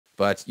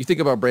But you think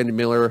about Brandon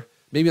Miller,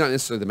 maybe not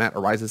necessarily the Matt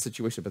Araiza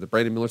situation, but the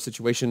Brandon Miller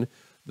situation.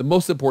 The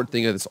most important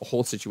thing of this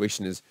whole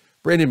situation is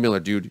Brandon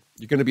Miller, dude,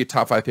 you're going to be a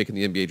top 5 pick in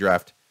the NBA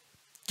draft.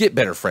 Get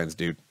better friends,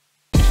 dude.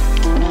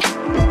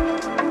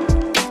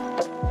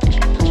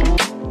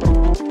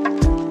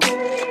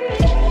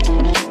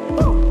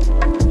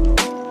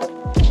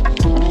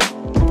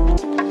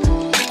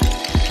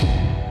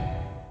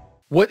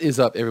 What is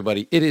up,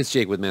 everybody? It is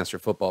Jake with Master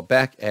Football,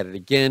 back at it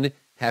again.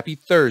 Happy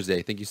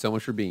Thursday. Thank you so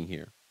much for being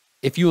here.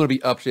 If you want to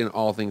be up to date on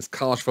all things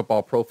college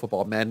football, pro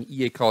football, Madden,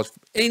 EA college,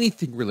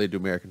 anything related to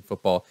American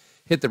football,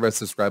 hit the red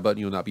subscribe button.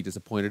 You will not be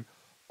disappointed.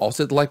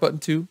 Also hit the like button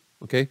too,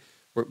 okay?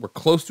 We're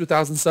close to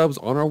 1,000 subs,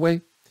 on our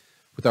way.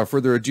 Without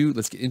further ado,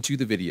 let's get into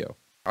the video.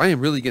 I am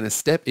really going to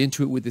step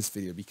into it with this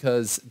video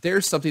because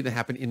there's something that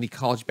happened in the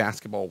college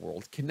basketball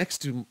world, connects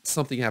to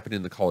something happened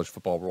in the college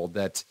football world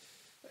that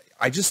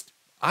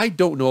I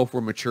don't know if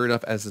we're mature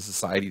enough as a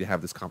society to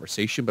have this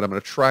conversation, but I'm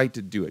going to try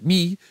to do it.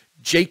 Me,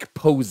 Jake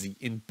Posey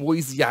in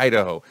Boise,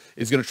 Idaho,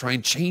 is going to try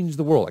and change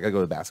the world. I got to go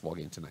to the basketball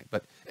game tonight.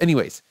 But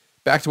anyways,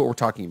 back to what we're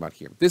talking about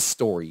here. This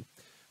story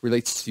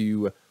relates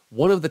to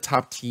one of the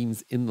top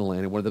teams in the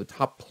land and one of the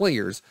top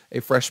players, a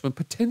freshman,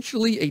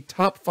 potentially a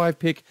top 5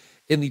 pick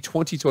in the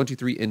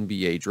 2023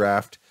 NBA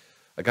draft,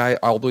 a guy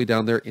all the way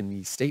down there in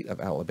the state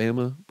of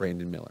Alabama,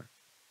 Brandon Miller.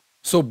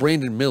 So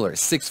Brandon Miller,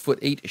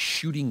 6'8"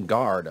 shooting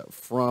guard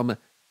from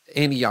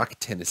Antioch,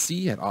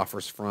 Tennessee, had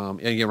offers from,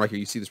 and again, right here,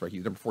 you see this right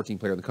here, number 14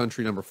 player in the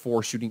country, number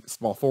 4 shooting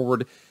small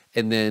forward,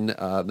 and then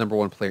number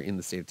 1 player in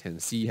the state of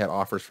Tennessee, had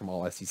offers from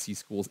all SEC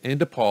schools and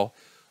DePaul,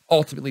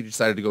 ultimately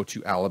decided to go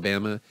to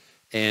Alabama,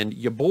 and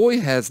your boy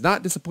has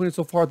not disappointed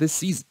so far this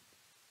season.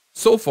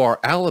 So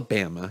far,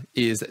 Alabama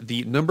is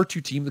the number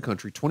 2 team in the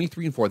country,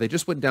 23-4. They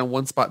just went down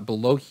 1 spot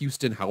below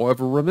Houston.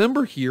 However,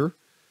 remember they're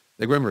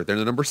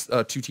the number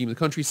 2 team in the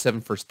country, 7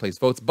 first place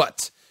votes,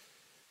 but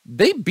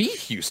they beat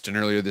Houston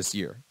earlier this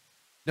year.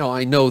 Now,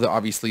 I know that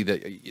obviously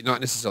that not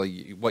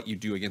necessarily what you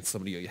do against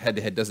somebody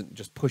head-to-head doesn't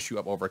just push you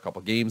up over a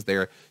couple games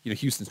there.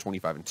 Houston's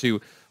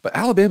 25-2, but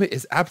Alabama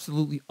is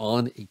absolutely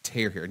on a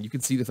tear here. And you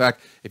can see the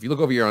fact, if you look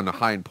over here on the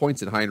high in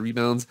points and high in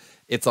rebounds,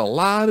 it's a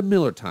lot of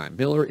Miller time.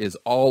 Miller is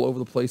all over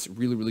the place,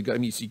 really, really good. I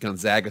mean, you see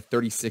Gonzaga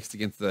 36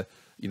 against the,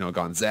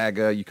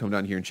 Gonzaga. You come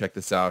down here and check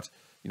this out.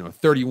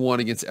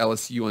 31 against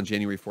LSU on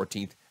January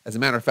 14th. As a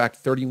matter of fact,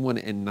 31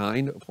 and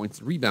 9 points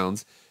and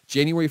rebounds.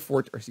 January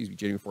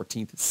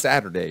 14th,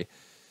 Saturday.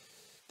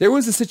 There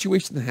was a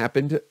situation that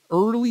happened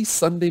early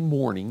Sunday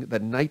morning, the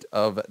night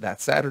of that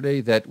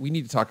Saturday, that we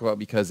need to talk about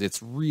because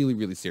it's really,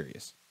 really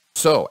serious.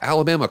 So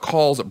Alabama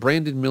calls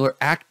Brandon Miller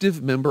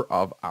active member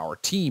of our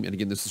team. And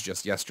again, this is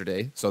just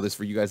yesterday. So this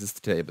for you guys is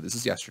today, but this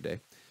is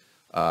yesterday.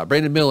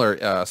 Brandon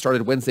Miller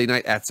started Wednesday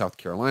night at South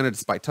Carolina,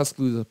 despite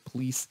Tuscaloosa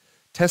police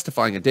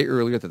testifying a day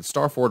earlier that the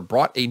star forward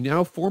brought a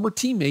now former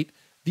teammate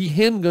the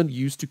handgun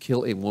used to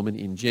kill a woman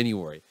in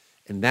January.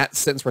 And that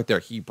sentence right there,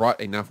 he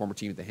brought a now former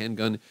teammate the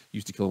handgun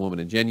used to kill a woman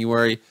in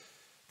January.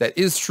 That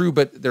is true,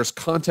 but there's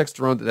context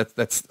around it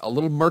that's a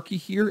little murky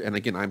here. And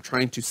again, I'm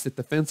trying to sit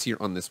the fence here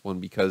on this one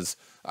because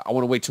I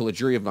want to wait till a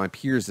jury of my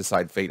peers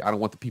decide fate. I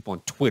don't want the people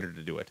on Twitter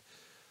to do it.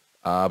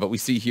 But we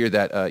see here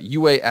that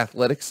UA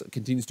Athletics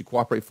continues to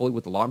cooperate fully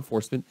with the law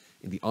enforcement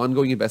in the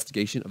ongoing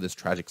investigation of this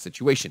tragic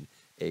situation.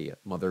 A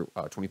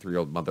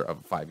 23-year-old mother of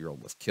a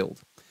 5-year-old was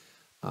killed.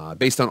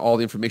 Based on all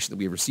the information that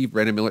we have received,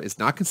 Brandon Miller is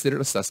not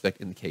considered a suspect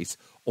in the case,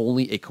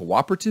 only a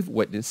cooperative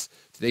witness.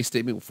 Today's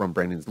statement from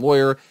Brandon's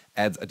lawyer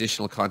adds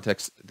additional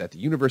context that the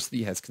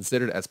university has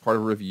considered as part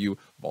of a review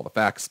of all the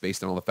facts.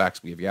 Based on all the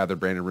facts we have gathered,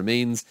 Brandon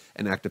remains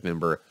an active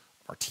member of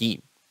our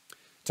team.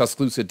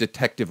 Tuscaloosa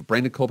detective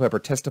Brandon Culpepper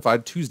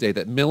testified Tuesday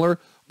that Miller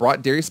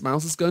brought Darius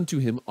Miles' gun to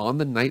him on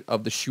the night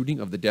of the shooting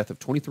of the death of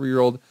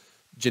 23-year-old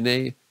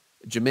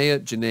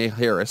Janae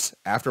Harris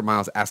after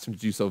Miles asked him to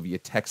do so via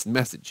text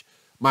message.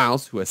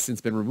 Miles, who has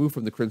since been removed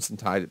from the Crimson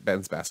Tide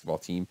men's basketball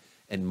team,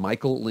 and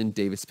Michael Lynn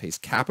Davis face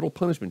capital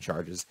punishment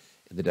charges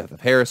in the death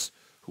of Harris,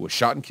 who was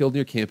shot and killed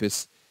near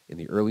campus in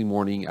the early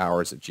morning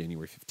hours of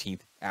January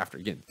 15th. After,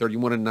 again,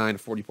 31-9,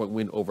 40-point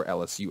win over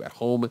LSU at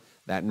home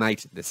that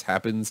night, this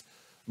happens.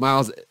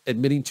 Miles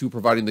admitting to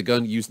providing the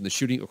gun used in the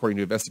shooting, according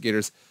to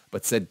investigators,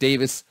 but said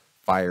Davis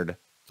fired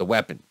the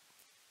weapon.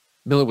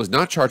 Miller was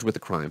not charged with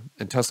the crime,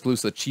 and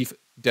Tuscaloosa Chief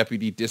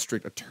Deputy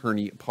District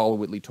Attorney Paula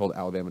Whitley told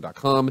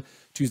Alabama.com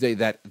Tuesday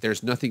that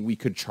there's nothing we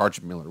could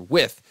charge Miller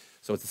with.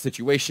 So it's a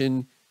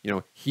situation,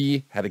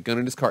 he had a gun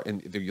in his car,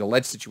 and the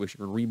alleged situation,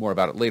 we're going to read more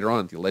about it later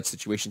on, the alleged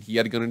situation, he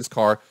had a gun in his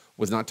car,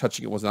 was not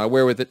touching it, was not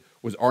aware with it,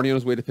 was already on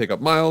his way to pick up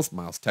Miles.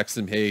 Miles texts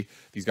him, hey,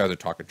 these guys are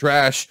talking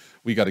trash,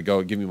 we got to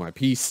go, give me my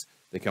piece.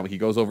 He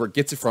goes over,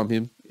 gets it from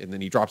him, and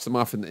then he drops him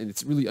off, and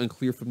it's really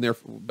unclear from there.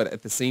 But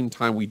at the same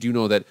time, we do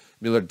know that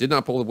Miller did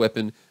not pull the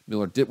weapon.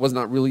 Miller was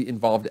not really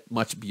involved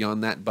much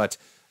beyond that, but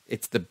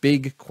it's the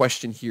big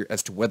question here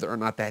as to whether or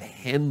not that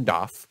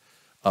handoff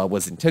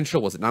was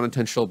intentional, was it not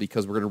intentional,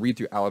 because we're going to read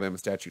through Alabama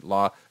statute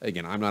law.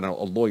 Again, I'm not a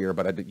lawyer,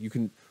 but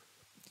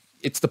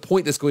it's the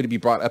point that's going to be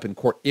brought up in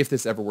court if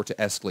this ever were to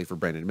escalate for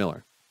Brandon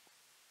Miller.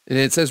 And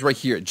it says right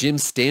here, Jim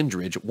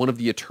Standridge, one of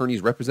the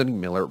attorneys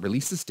representing Miller,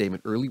 released a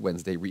statement early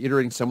Wednesday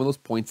reiterating some of those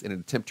points in an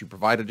attempt to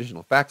provide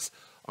additional facts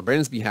on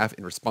Brandon's behalf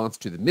in response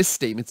to the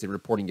misstatements in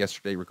reporting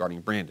yesterday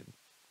regarding Brandon.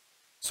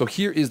 So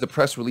here is the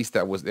press release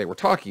they were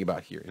talking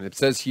about here. And it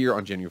says here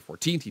on January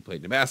 14th, he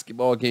played in a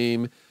basketball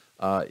game.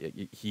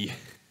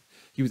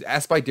 He was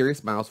asked by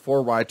Darius Miles for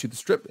a ride to the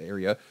strip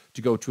area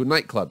to go to a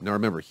nightclub. Now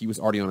remember, he was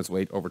already on his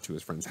way over to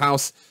his friend's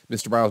house.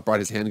 Mr. Miles brought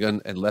his handgun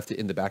and left it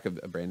in the back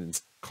of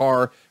Brandon's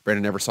car.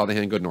 Brandon never saw the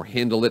handgun nor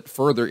handled it.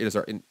 Further, it is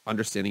our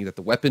understanding that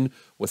the weapon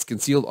was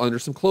concealed under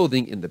some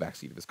clothing in the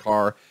backseat of his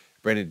car.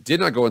 Brandon did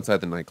not go inside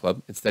the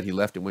nightclub. Instead, he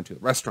left and went to the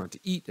restaurant to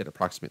eat. At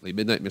approximately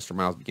midnight, Mr.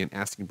 Miles began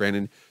asking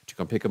Brandon to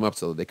come pick him up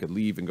so that they could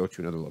leave and go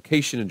to another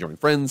location and join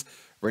friends.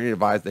 Brandon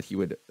advised that he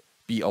would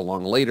be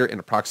along later, and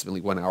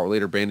approximately 1 hour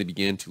later, Brandon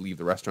began to leave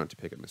the restaurant to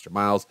pick up Mr.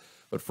 Miles,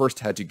 but first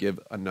had to give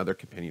another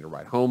companion a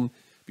ride home.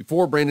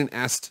 Before Brandon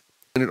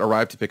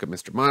arrived to pick up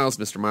Mr.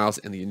 Miles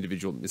and the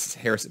individual, Mrs.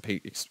 Harris,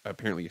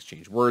 apparently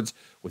exchanged words.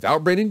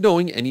 Without Brandon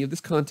knowing any of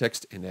this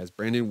context, and as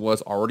Brandon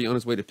was already on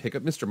his way to pick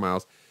up Mr.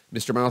 Miles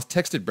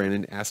texted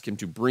Brandon, asked him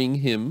to bring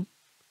him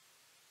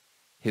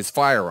his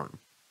firearm.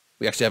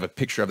 We actually have a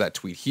picture of that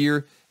tweet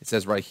here. It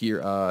says right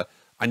here,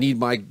 I need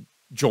my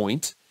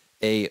joint,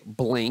 a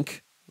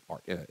blank,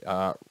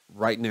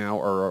 right now,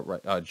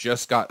 or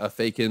just got a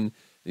fakin'.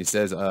 He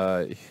says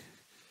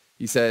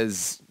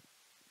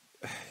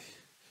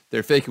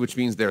they're faking, which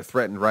means they're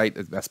threatened, right?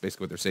 That's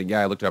basically what they're saying.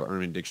 Yeah, I looked up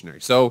Urban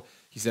Dictionary. So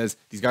he says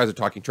these guys are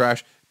talking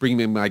trash. Bring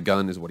me my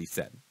gun is what he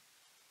said.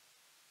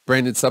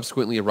 Brandon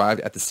subsequently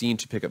arrived at the scene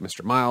to pick up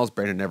Mr. Miles.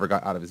 Brandon never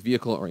got out of his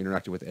vehicle or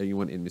interacted with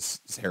anyone in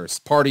Mrs. Harris'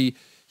 party.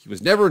 He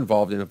was never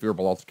involved in a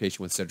verbal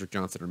altercation with Cedric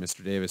Johnson or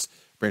Mr. Davis.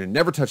 Brandon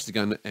never touched the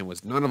gun and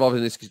was not involved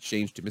in this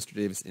exchange to Mr.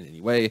 Davis in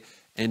any way,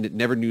 and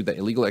never knew that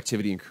illegal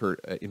activity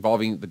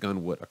involving the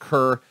gun would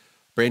occur.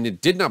 Brandon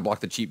did not block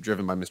the Jeep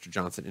driven by Mr.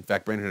 Johnson. In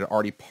fact, Brandon had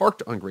already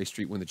parked on Gray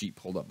Street when the Jeep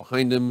pulled up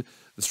behind him.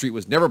 The street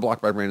was never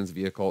blocked by Brandon's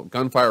vehicle.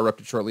 Gunfire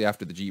erupted shortly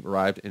after the Jeep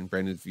arrived, and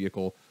Brandon's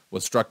vehicle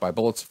was struck by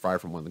bullets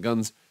fired from one of the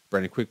guns.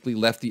 Brandon quickly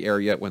left the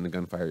area when the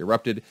gunfire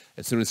erupted.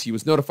 As soon as he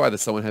was notified that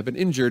someone had been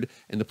injured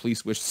and the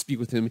police wished to speak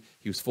with him,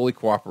 he was fully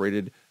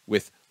cooperated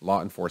with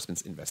law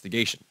enforcement's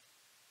investigation.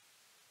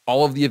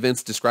 All of the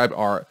events described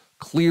are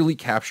clearly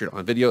captured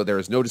on video. There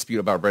is no dispute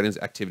about Brandon's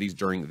activities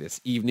during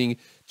this evening.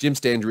 Jim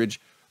Standridge,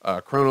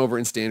 Crownover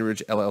and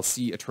Standridge,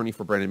 LLC, attorney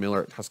for Brandon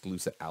Miller at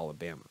Tuscaloosa,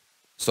 Alabama.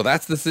 So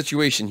that's the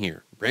situation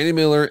here. Brandon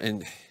Miller,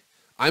 and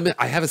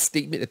I have a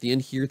statement at the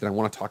end here that I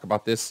want to talk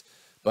about this,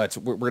 but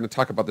we're going to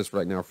talk about this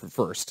right now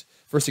first.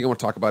 First thing I want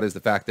to talk about is the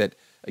fact that,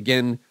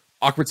 again,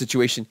 awkward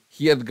situation.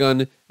 He had the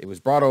gun. It was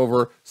brought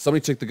over.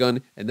 Somebody took the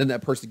gun, and then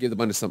that person gave the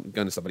gun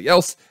to somebody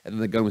else, and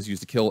then the gun was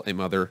used to kill a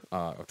mother,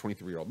 a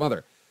 23-year-old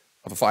mother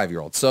of a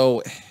 5-year-old.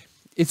 So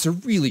it's a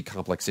really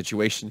complex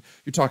situation.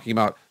 You're talking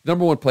about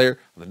number one player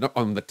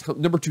on the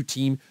number 2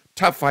 team,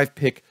 top 5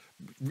 pick,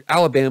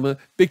 Alabama,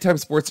 big-time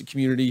sports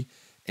community.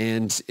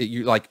 And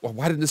you're like, well,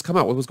 why didn't this come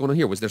out? What was going on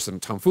here? Was there some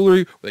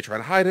tomfoolery? Were they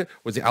trying to hide it?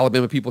 Was the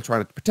Alabama people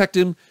trying to protect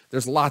him?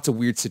 There's lots of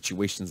weird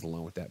situations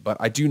along with that. But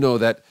I do know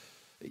that,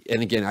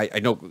 and again, I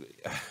know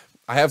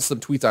I have some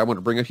tweets I want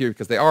to bring up here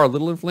because they are a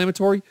little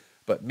inflammatory.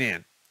 But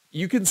man,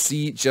 you can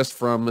see just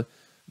from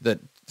the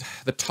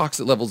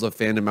toxic levels of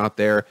fandom out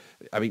there.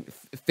 I mean,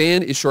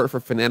 fan is short for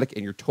fanatic,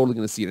 and you're totally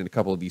going to see it in a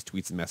couple of these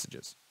tweets and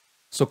messages.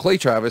 So Clay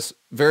Travis,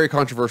 very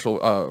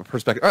controversial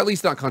perspective, or at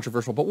least not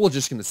controversial, but we're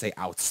just going to say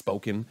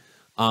outspoken.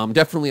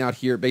 Definitely out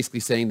here basically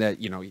saying that,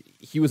 you know,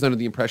 he was under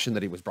the impression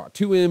that it was brought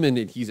to him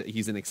and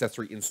he's an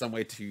accessory in some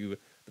way to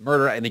the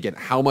murder. And again,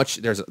 how much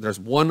there's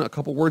a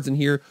couple words in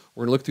here.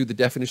 We're gonna look through the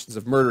definitions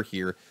of murder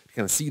here to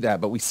kind of see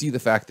that, but we see the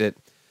fact that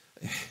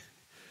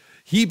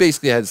he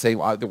basically had to say,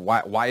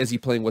 why is he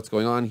playing what's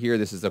going on here?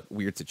 This is a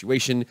weird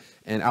situation.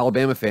 And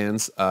Alabama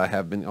fans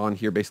have been on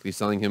here basically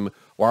telling him,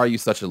 why are you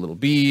such a little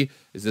B?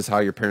 Is this how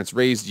your parents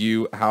raised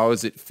you? How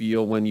does it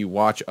feel when you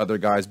watch other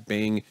guys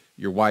bang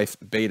your wife,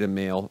 beta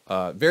male?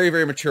 Very,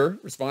 very mature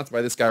response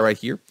by this guy right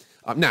here.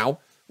 Now,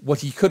 what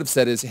he could have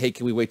said is, hey,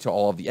 can we wait till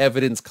all of the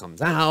evidence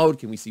comes out?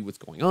 Can we see what's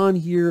going on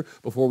here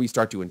before we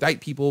start to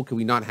indict people? Can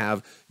we not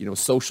have, you know,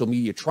 social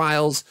media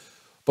trials?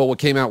 But what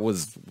came out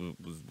was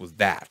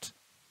that.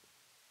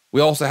 We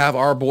also have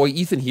our boy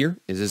Ethan here.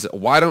 Is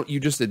why don't you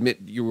just admit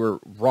you were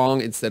wrong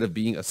instead of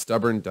being a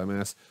stubborn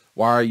dumbass?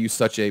 Why are you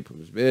such a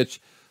bitch?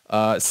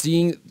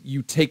 Seeing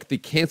you take the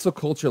cancel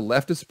culture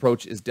leftist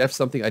approach is def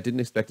something I didn't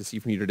expect to see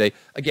from you today.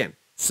 Again,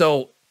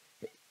 so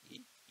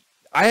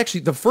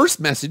the first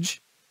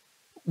message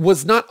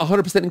was not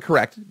 100%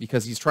 incorrect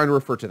because he's trying to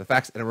refer to the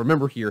facts. And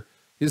remember here,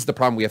 this is the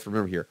problem we have to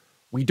remember here.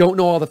 We don't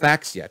know all the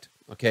facts yet.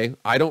 Okay,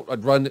 I don't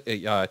run.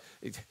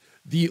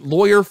 The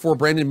lawyer for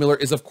Brandon Miller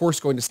is, of course,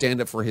 going to stand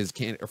up for his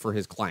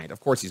client. Of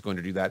course, he's going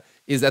to do that.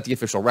 Is that the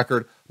official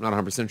record? I'm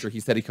not 100% sure. He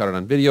said he caught it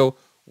on video.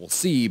 We'll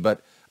see.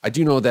 But I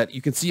do know that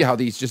you can see how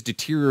these just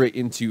deteriorate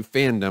into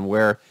fandom,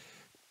 where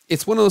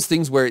it's one of those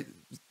things where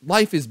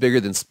life is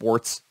bigger than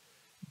sports.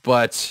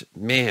 But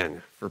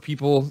man, for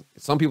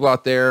some people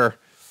out there,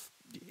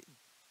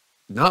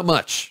 Not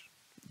much.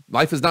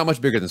 Life is not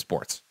much bigger than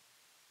sports.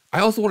 I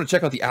also want to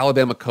check out the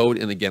Alabama code.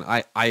 And again,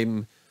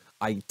 I'm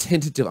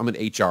an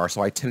HR,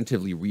 so I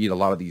tentatively read a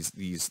lot of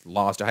these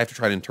laws. I have to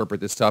try to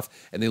interpret this stuff,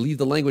 and they leave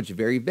the language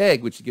very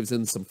vague, which gives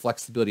them some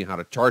flexibility on how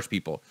to charge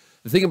people.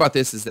 The thing about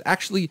this is that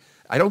actually,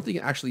 I don't think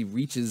it actually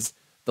reaches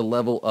the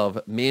level of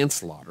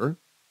manslaughter,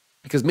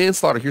 because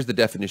manslaughter, here's the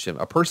definition: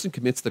 a person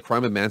commits the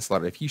crime of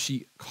manslaughter if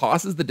she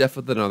causes the death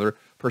of another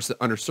person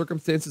under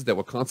circumstances that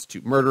will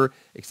constitute murder,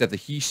 except that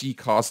she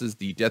causes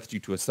the death due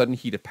to a sudden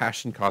heat of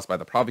passion caused by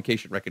the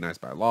provocation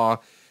recognized by law,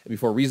 and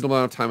before a reasonable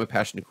amount of time of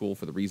passion to cool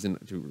for the reason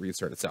to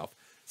reassert itself.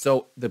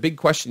 So the big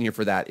question here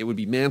for that, it would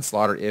be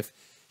manslaughter if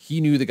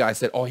he knew the guy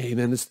said, oh, hey,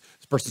 man, this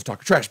person's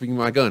talking trash, bring me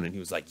my gun. And he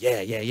was like, yeah.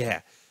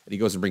 And he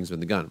goes and brings him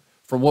the gun.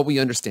 From what we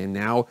understand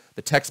now,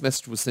 the text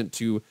message was sent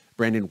to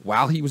Brandon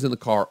while he was in the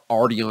car,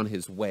 already on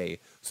his way.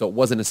 So it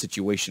wasn't a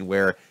situation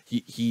where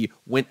he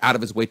went out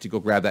of his way to go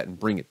grab that and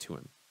bring it to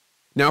him.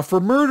 Now, for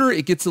murder,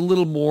 it gets a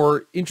little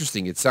more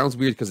interesting. It sounds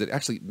weird because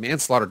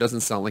manslaughter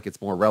doesn't sound like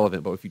it's more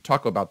relevant. But if you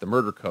talk about the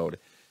murder code,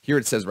 here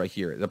it says right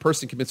here, the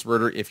person commits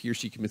murder if he or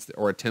she commits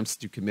or attempts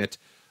to commit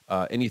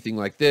anything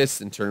like this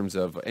in terms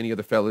of any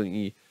other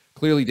felony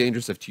clearly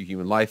dangerous to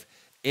human life,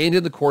 and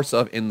in the course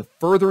of and the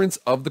furtherance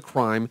of the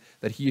crime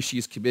that he or she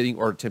is committing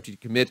or attempting to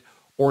commit,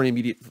 or an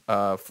immediate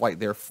flight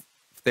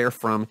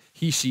therefrom,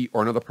 he, she,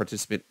 or another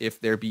participant, if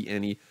there be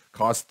any,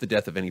 cause the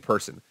death of any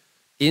person.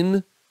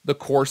 In the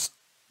course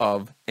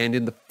of and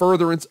in the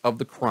furtherance of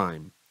the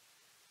crime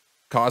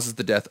causes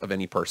the death of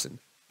any person.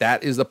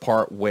 That is the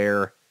part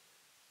where,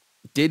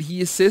 did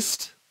he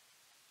assist?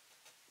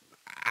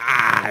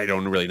 I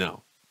don't really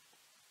know.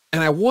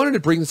 And I wanted to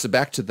bring this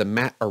back to the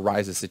Matt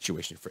Araiza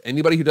situation. For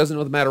anybody who doesn't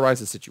know the Matt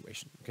Araiza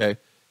situation, okay?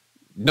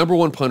 Number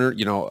one punter,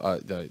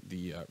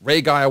 the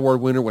Ray Guy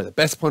Award winner, one of the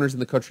best punters in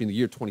the country in the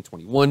year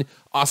 2021.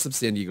 Awesome,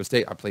 San Diego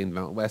State. I play in the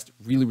Mountain West.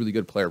 Really, really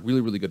good player. Really,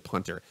 really good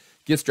punter.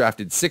 Gets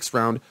drafted 6th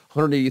round,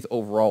 180th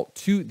overall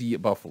to the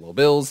Buffalo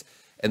Bills.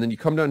 And then you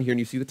come down here and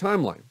you see the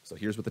timeline. So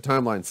here's what the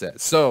timeline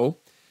says. So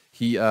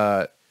he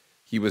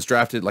was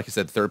drafted, like I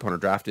said, third punter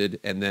drafted.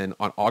 And then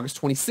on August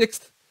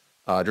 26th,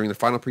 during the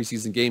final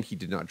preseason game, he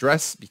did not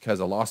dress because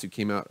a lawsuit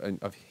came out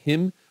of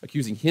him,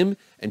 accusing him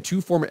and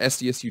 2 former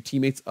SDSU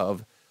teammates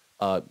of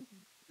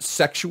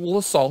sexual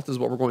assault, is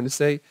what we're going to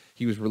say.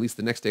 He was released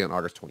the next day on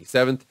August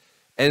 27th.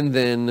 And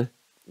then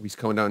he's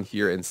coming down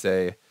here and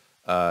say,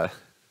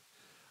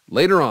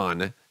 later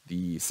on,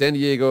 the San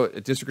Diego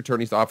District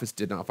Attorney's Office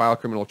did not file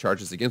criminal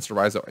charges against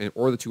Araiza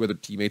or the 2 other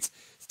teammates,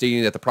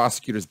 stating that the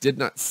prosecutors did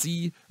not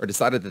see or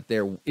decided that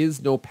there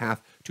is no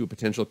path to a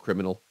potential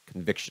criminal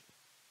conviction.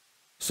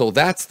 So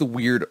that's the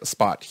weird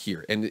spot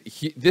here. And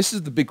this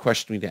is the big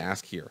question we need to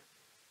ask here.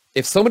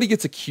 If somebody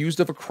gets accused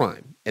of a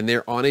crime and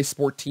they're on a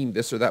sport team,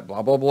 this or that,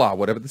 blah, blah, blah,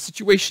 whatever the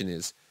situation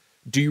is,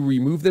 do you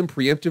remove them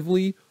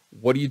preemptively?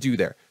 What do you do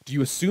there? Do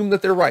you assume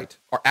that they're right?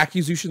 Are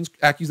accusations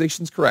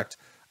correct?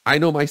 I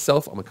know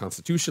myself, I'm a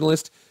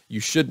constitutionalist. You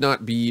should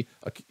not be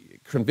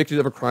convicted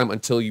of a crime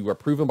until you are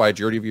proven by a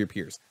jury of your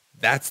peers.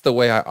 That's the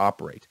way I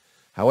operate.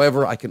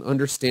 However, I can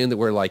understand that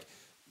we're like,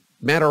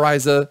 Matt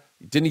Araiza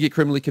didn't get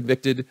criminally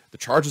convicted. The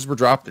charges were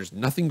dropped. There's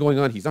nothing going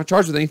on. He's not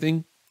charged with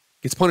anything.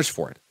 Gets punished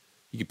for it.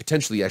 You could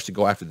potentially actually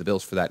go after the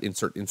Bills for that in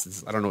certain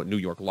instances. I don't know what New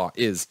York law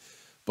is,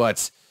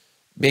 but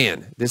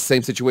man, this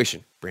same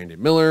situation.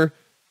 Brandon Miller,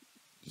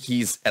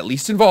 he's at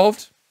least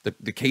involved.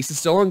 The case is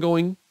still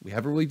ongoing. We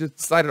haven't really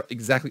decided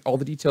exactly all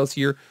the details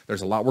here.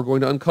 There's a lot we're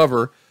going to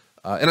uncover.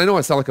 And I know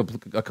I sound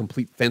like a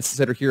complete fence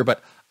sitter here,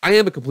 but I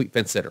am a complete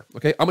fence sitter,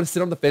 okay? I'm going to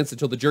sit on the fence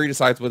until the jury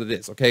decides what it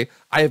is, okay?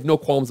 I have no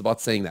qualms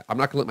about saying that. I'm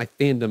not going to let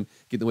my fandom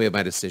get in the way of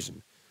my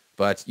decision.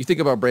 But you think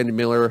about Brandon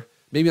Miller,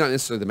 maybe not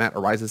necessarily the Matt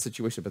Araiza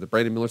situation, but the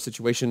Brandon Miller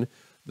situation.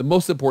 The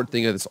most important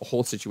thing of this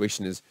whole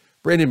situation is,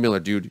 Brandon Miller,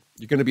 dude,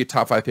 you're going to be a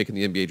top 5 pick in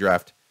the NBA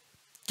draft.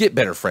 Get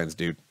better friends,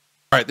 dude.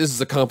 All right, this is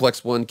a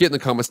complex one. Get in the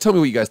comments. Tell me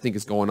what you guys think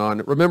is going on.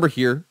 Remember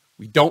here,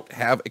 we don't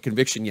have a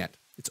conviction yet.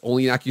 It's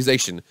only an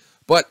accusation.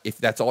 But if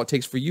that's all it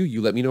takes for you,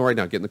 you let me know right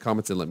now. Get in the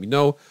comments and let me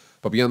know.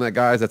 But beyond that,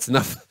 guys, that's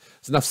enough.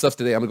 It's enough stuff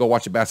today. I'm going to go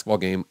watch a basketball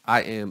game.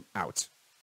 I am out.